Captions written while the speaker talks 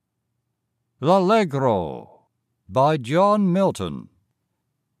L'Allegro by John Milton.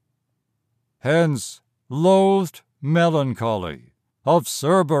 Hence, loathed melancholy, of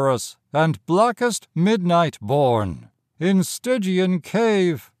Cerberus and blackest midnight born, in Stygian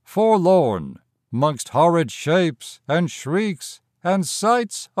cave forlorn, 'mongst horrid shapes and shrieks and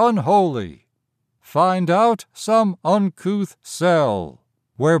sights unholy, find out some uncouth cell,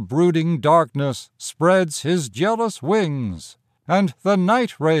 where brooding darkness spreads his jealous wings, and the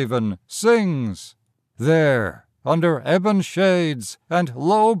night raven sings. There, under ebon shades and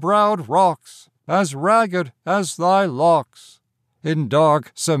low-browed rocks, as ragged as thy locks, in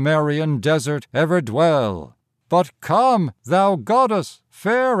dark Cimmerian desert ever dwell. But come, thou goddess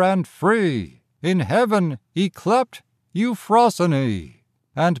fair and free, in heaven yclept Euphrosyne,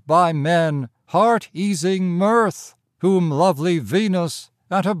 and by men heart-easing mirth, whom lovely Venus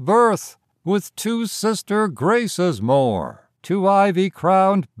at a birth, with two sister Graces more, to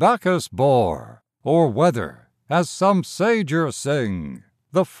ivy-crowned Bacchus bore, or whether, as some sager sing,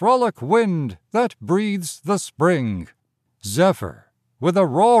 the frolic wind that breathes the spring, Zephyr, with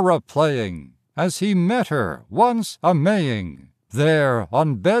Aurora playing, as he met her once a-Maying, there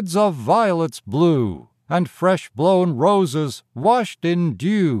on beds of violets blue, and fresh-blown roses washed in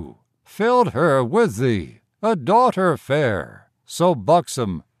dew, filled her with thee, a daughter fair, so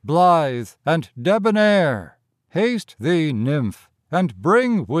buxom, blithe, and debonair. Haste thee, nymph, and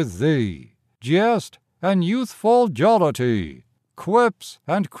bring with thee jest and youthful jollity, quips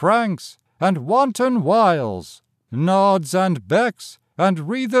and cranks and wanton wiles, nods and becks and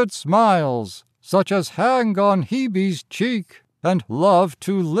wreathed smiles, such as hang on Hebe's cheek, and love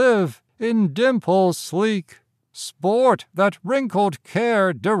to live in dimple sleek, sport that wrinkled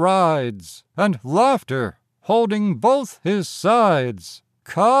care derides, and laughter holding both his sides.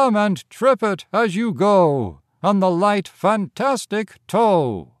 Come and trip it as you go on the light fantastic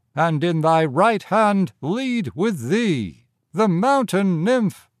toe, and in thy right hand lead with thee the mountain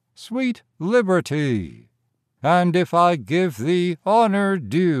nymph, sweet Liberty. And if I give thee honor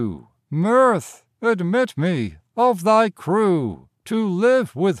due, Mirth, admit me of thy crew, to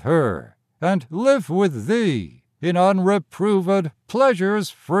live with her, and live with thee, in unreproved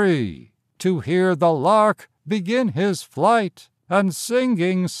pleasures free, to hear the lark begin his flight, and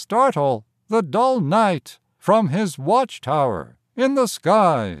singing startle the dull night from his watchtower in the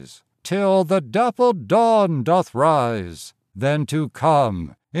skies, till the dappled dawn doth rise, then to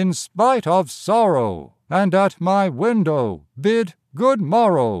come, in spite of sorrow, and at my window bid good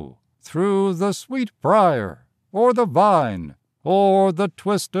morrow, through the sweet briar, or the vine, or the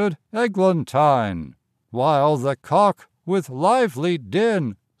twisted eglantine, while the cock with lively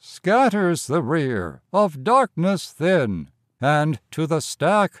din scatters the rear of darkness thin, and to the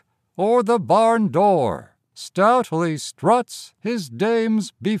stack or the barn door stoutly struts his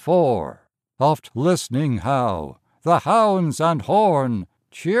dames before, oft listening how the hounds and horn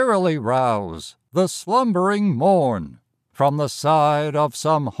cheerily rouse the slumbering morn, from the side of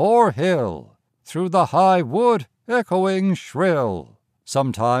some hoar hill, through the high wood echoing shrill,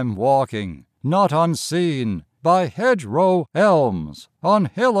 sometime walking, not unseen, by hedgerow elms on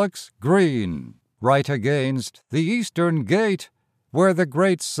hillocks green, right against the eastern gate, where the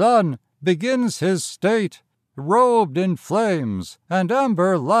great sun begins his state, robed in flames and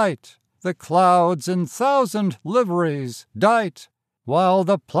amber light, the clouds in thousand liveries dight, while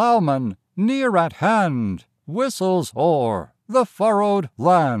the ploughman near at hand whistles o'er the furrowed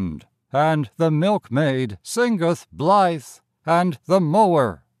land, and the milkmaid singeth blithe, and the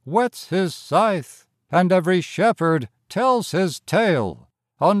mower whets his scythe, and every shepherd tells his tale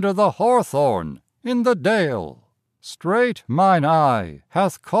under the hawthorn in the dale. Straight mine eye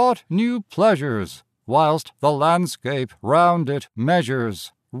hath caught new pleasures, whilst the landscape round it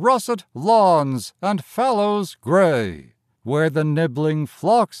measures russet lawns and fallows gray, where the nibbling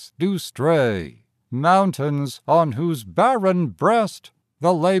flocks do stray, mountains on whose barren breast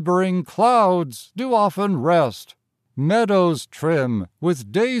the labouring clouds do often rest, meadows trim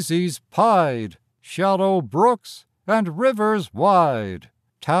with daisies pied, shallow brooks and rivers wide,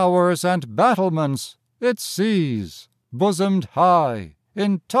 towers and battlements it sees, bosomed high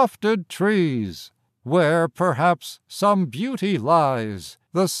in tufted trees, where perhaps some beauty lies,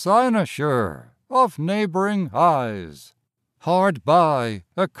 the cynosure of neighbouring eyes. Hard by,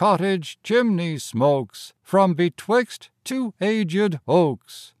 a cottage chimney smokes from betwixt two aged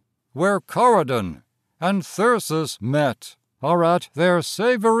oaks, where Corydon and Thyrsis met are at their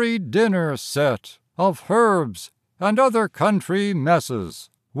savoury dinner set of herbs and other country messes,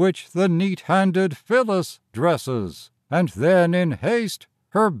 which the neat-handed Phyllis dresses, and then in haste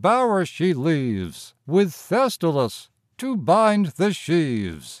her bower she leaves with Thestylus to bind the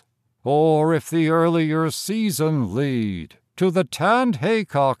sheaves. or if the earlier season lead to the tanned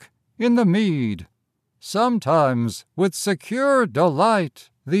haycock in the mead. Sometimes with secure delight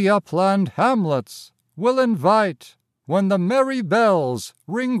the upland hamlets will invite, when the merry bells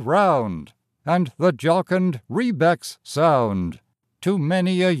ring round and the jocund rebecks sound, to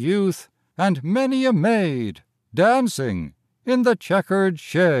many a youth and many a maid dancing in the checkered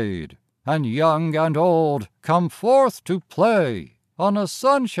shade, and young and old come forth to play on a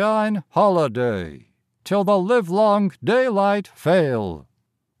sunshine holiday, till the livelong daylight fail.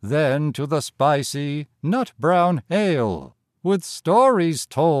 Then to the spicy nut-brown ale, with stories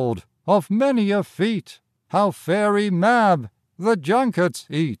told of many a feat, how Fairy Mab the junkets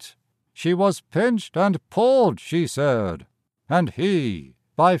eat. She was pinched and pulled, she said, and he,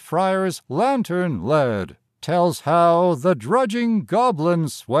 by Friar's lantern led, tells how the drudging goblin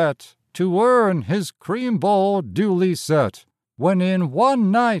sweat to earn his cream bowl duly set, when in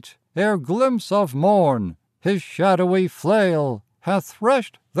one night, ere glimpse of morn, his shadowy flail hath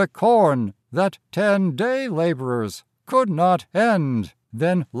threshed the corn that 10 day labourers could not end.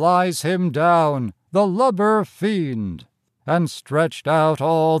 Then lies him down the lubber fiend, and stretched out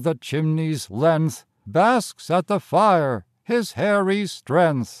all the chimney's length, basks at the fire his hairy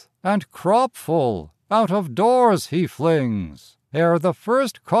strength, and cropful out of doors he flings, ere the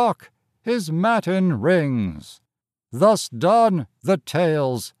first cock his matin rings. Thus done, the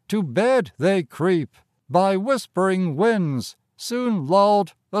tales to bed they creep, by whispering winds soon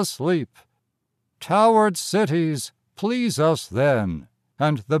lulled asleep. Towered cities please us then,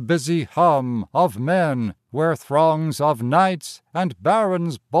 and the busy hum of men, where throngs of knights and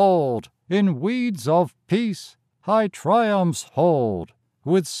barons bold in weeds of peace high triumphs hold,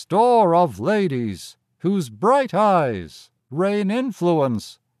 with store of ladies whose bright eyes rain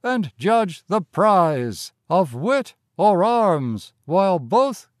influence and judge the prize of wit or arms, while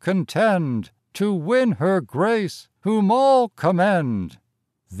both contend to win her grace whom all commend.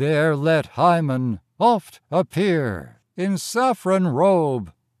 There let Hymen oft appear in saffron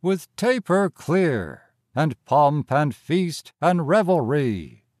robe with taper clear, and pomp and feast and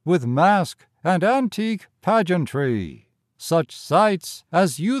revelry, with masque and antique pageantry, such sights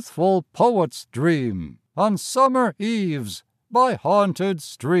as youthful poets dream on summer eves by haunted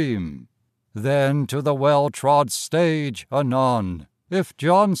stream. Then to the well-trod stage anon, if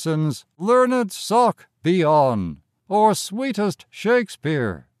Johnson's learned sock be on, or sweetest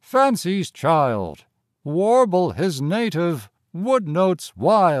Shakespeare, fancy's child, warble his native wood notes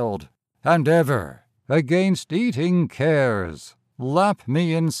wild, and ever, against eating cares, lap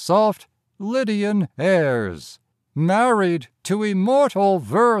me in soft Lydian airs, married to immortal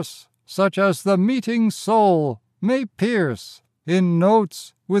verse, such as the meeting soul may pierce, in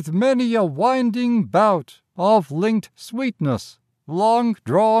notes with many a winding bout of linked sweetness, long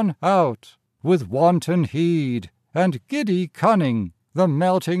drawn out, with wanton heed and giddy cunning, the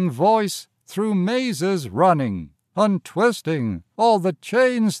melting voice through mazes running, untwisting all the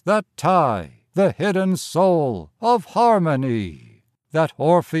chains that tie the hidden soul of harmony, that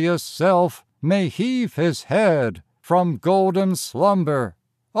Orpheus' self may heave his head from golden slumber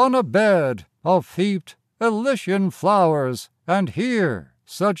on a bed of heaped Elysian flowers, and hear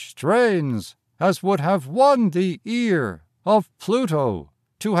such strains as would have won the ear of Pluto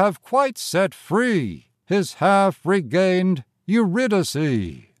to have quite set free his half-regained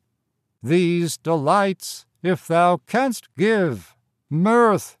Eurydice. These delights, if thou canst give,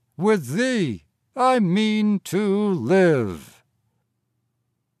 mirth, with thee I mean to live.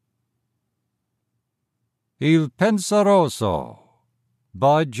 Il Penseroso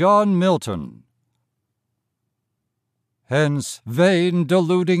by John Milton. Hence vain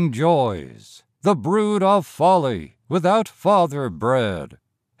deluding joys, the brood of folly without father bred,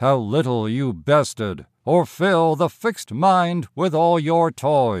 how little you bested or fill the fixed mind with all your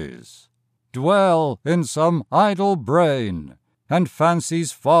toys, dwell in some idle brain, and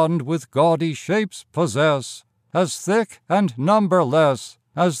fancies fond with gaudy shapes possess, as thick and numberless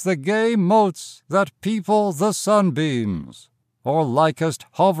as the gay motes that people the sunbeams, or likest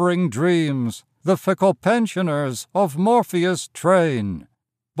hovering dreams, the fickle pensioners of Morpheus' train.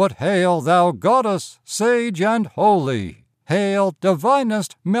 But hail, thou goddess, sage and holy, hail,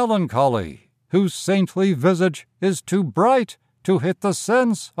 divinest melancholy, whose saintly visage is too bright to hit the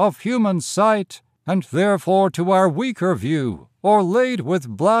sense of human sight, and therefore to our weaker view o'erlaid with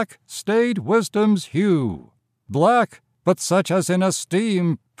black staid wisdom's hue, black, but such as in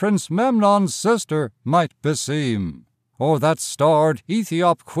esteem Prince Memnon's sister might beseem, or that starred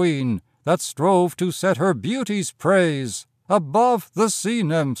Ethiop queen that strove to set her beauty's praise above the sea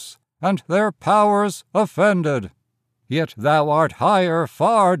nymphs, and their powers offended. yet thou art higher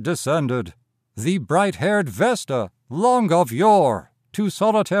far descended. The bright-haired Vesta, long of yore, to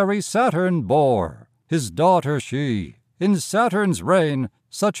solitary Saturn bore his daughter she. In Saturn's reign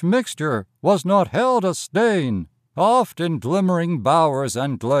such mixture was not held a stain. Oft in glimmering bowers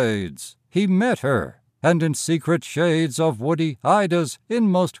and glades he met her, and in secret shades of woody Ida's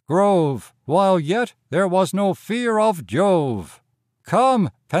inmost grove, while yet there was no fear of Jove. Come,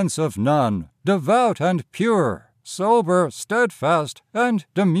 pensive nun, devout and pure, sober, steadfast, and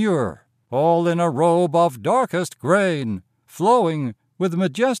demure, all in a robe of darkest grain, flowing with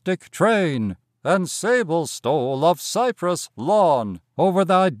majestic train, and sable stole of cypress lawn over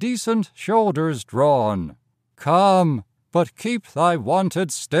thy decent shoulders drawn. Come, but keep thy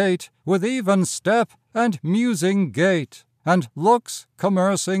wonted state, with even step and musing gait, and looks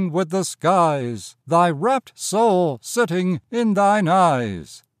commercing with the skies, thy rapt soul sitting in thine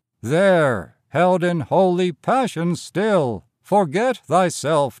eyes. There, held in holy passion still, forget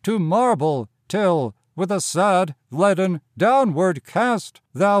thyself to marble, till, with a sad, leaden, downward cast,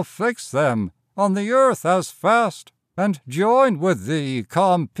 thou fix them on the earth as fast, and join with thee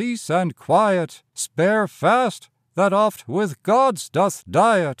calm peace and quiet, spare fast, that oft with gods doth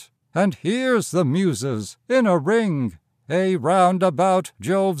diet, and hears the Muses in a ring, round about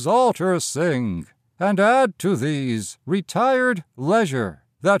Jove's altar sing, and add to these retired leisure,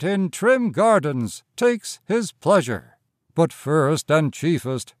 that in trim gardens takes his pleasure. But first and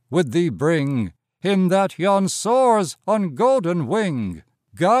chiefest with thee bring him that yon soars on golden wing,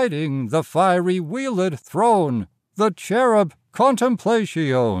 guiding the fiery wheeled throne, the cherub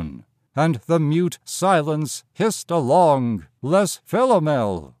Contemplation, and the mute Silence hissed along, less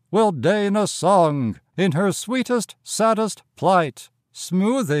Philomel will deign a song in her sweetest, saddest plight,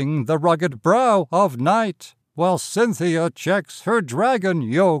 smoothing the rugged brow of night, while Cynthia checks her dragon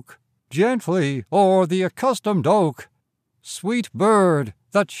yoke gently o'er the accustomed oak. Sweet bird,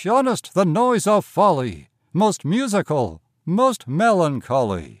 that shunnest the noise of folly, most musical, most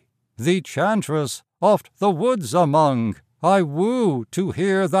melancholy, thee, chantress, oft the woods among, I woo to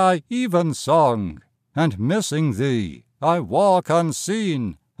hear thy even song, and missing thee, I walk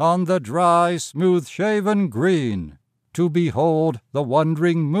unseen on the dry, smooth-shaven green, to behold the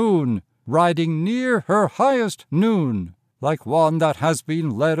wondering moon riding near her highest noon, like one that has been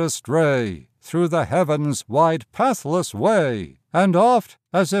led astray through the heavens' wide pathless way, and oft,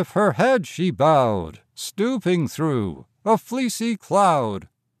 as if her head she bowed, stooping through a fleecy cloud.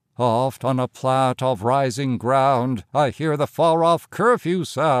 Oft on a plat of rising ground I hear the far-off curfew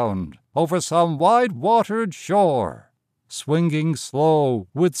sound over some wide-watered shore, swinging slow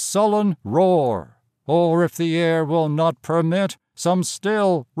with sullen roar. Or if the air will not permit, some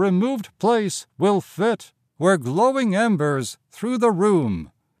still, removed place will fit, where glowing embers through the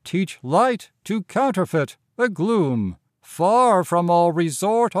room teach light to counterfeit a gloom, far from all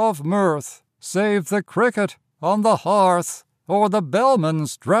resort of mirth, save the cricket on the hearth, or the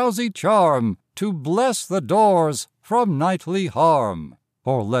bellman's drowsy charm to bless the doors from nightly harm.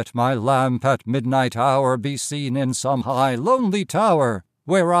 Or let my lamp at midnight hour be seen in some high lonely tower,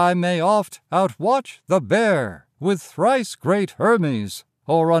 where I may oft outwatch the bear with thrice great Hermes,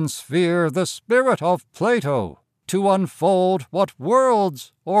 or unsphere the spirit of Plato, to unfold what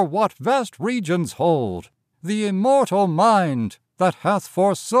worlds or what vast regions hold the immortal mind that hath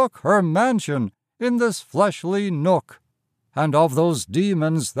forsook her mansion in this fleshly nook. And of those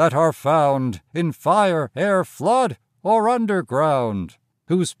demons that are found in fire ere flood or underground,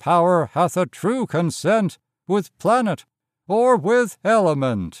 whose power hath a true consent with planet or with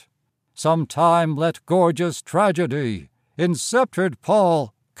element. Sometime let gorgeous tragedy in sceptred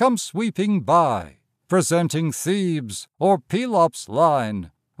pall come sweeping by, presenting Thebes or Pelops'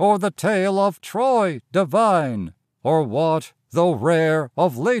 line, or the tale of Troy divine, or what, though rare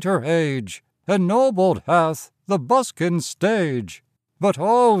of later age, ennobled hath the buskin's stage. But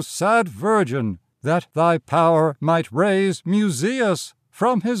O sad virgin, that thy power might raise Museus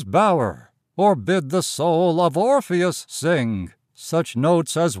from his bower, or bid the soul of Orpheus sing such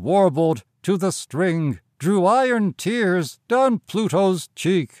notes as warbled to the string, drew iron tears down Pluto's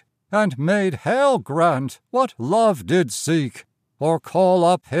cheek, and made Hell grant what love did seek, or call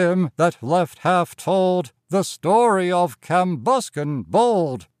up him that left half told the story of Cambuscan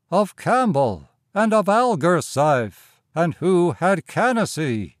bold, of Cambel and of Algersife, and who had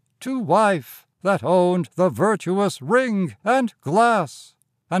Canacee to wife, that owned the virtuous ring and glass,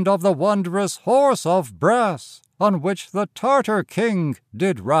 and of the wondrous horse of brass on which the Tartar king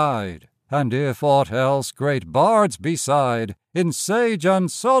did ride. And if aught else great bards beside in sage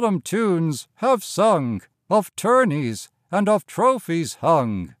and solemn tunes have sung of tourneys and of trophies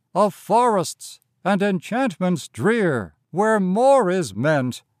hung, of forests and enchantments drear, where more is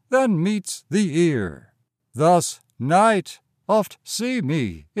meant than meets the ear. Thus, Night, oft see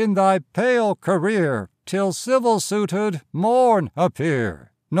me in thy pale career, till civil-suited Morn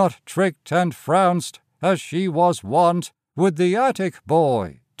appear, not tricked and frounced as she was wont with the Attic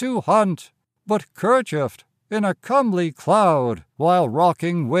boy to hunt, but kerchiefed in a comely cloud, while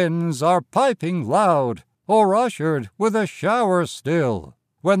rocking winds are piping loud, or ushered with a shower still,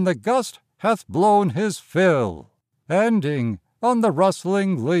 when the gust hath blown his fill, ending on the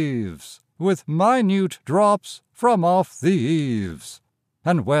rustling leaves with minute drops from off the eaves.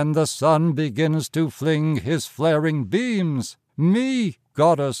 And when the sun begins to fling his flaring beams, me,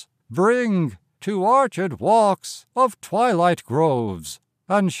 goddess, bring to arched walks of twilight groves,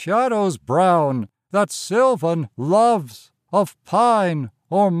 and shadows brown that sylvan loves, of pine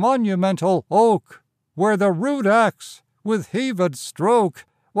or monumental oak, where the rude axe with heaved stroke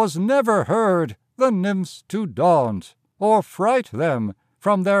was never heard the nymphs to daunt, or fright them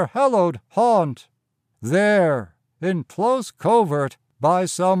from their hallowed haunt. There, in close covert by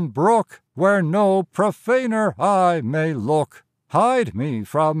some brook, where no profaner eye may look, hide me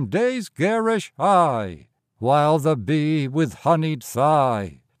from day's garish eye, while the bee with honeyed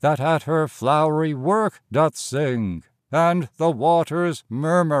thigh, that at her flowery work doth sing, and the waters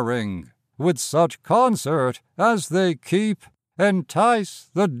murmuring, with such concert as they keep,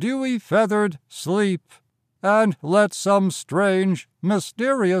 entice the dewy feathered sleep, and let some strange,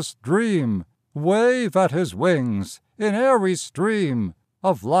 mysterious dream wave at his wings in airy stream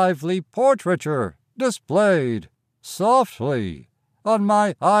of lively portraiture displayed, softly on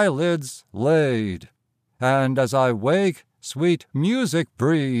my eyelids laid. And as I wake, sweet music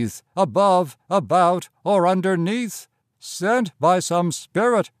breathe above, about, or underneath, sent by some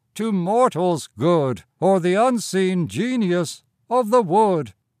spirit to mortals good, or the unseen genius of the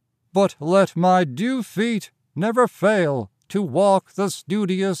wood. But let my dew feet never fail to walk the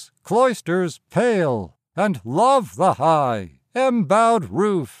studious cloisters pale, and love the high, embowed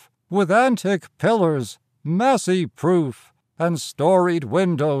roof, with antique pillars, massy proof, and storied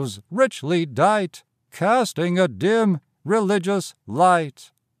windows richly dight, casting a dim religious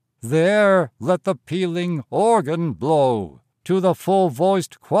light. There let the pealing organ blow to the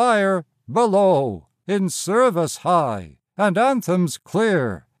full-voiced choir below, in service high, and anthems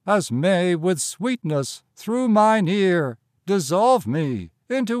clear, as may with sweetness through mine ear dissolve me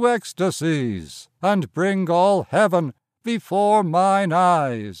into ecstasies, and bring all heaven before mine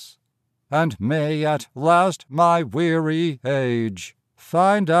eyes. And may at last my weary age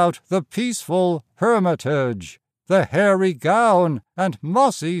find out the peaceful hermitage, the hairy gown and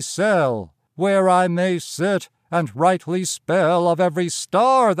mossy cell, where I may sit and rightly spell of every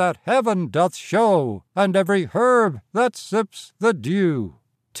star that heaven doth show, and every herb that sips the dew,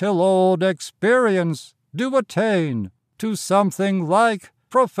 till old experience do attain to something like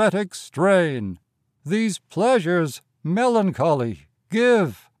prophetic strain. These pleasures, melancholy,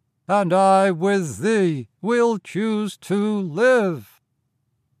 give, and I with thee will choose to live.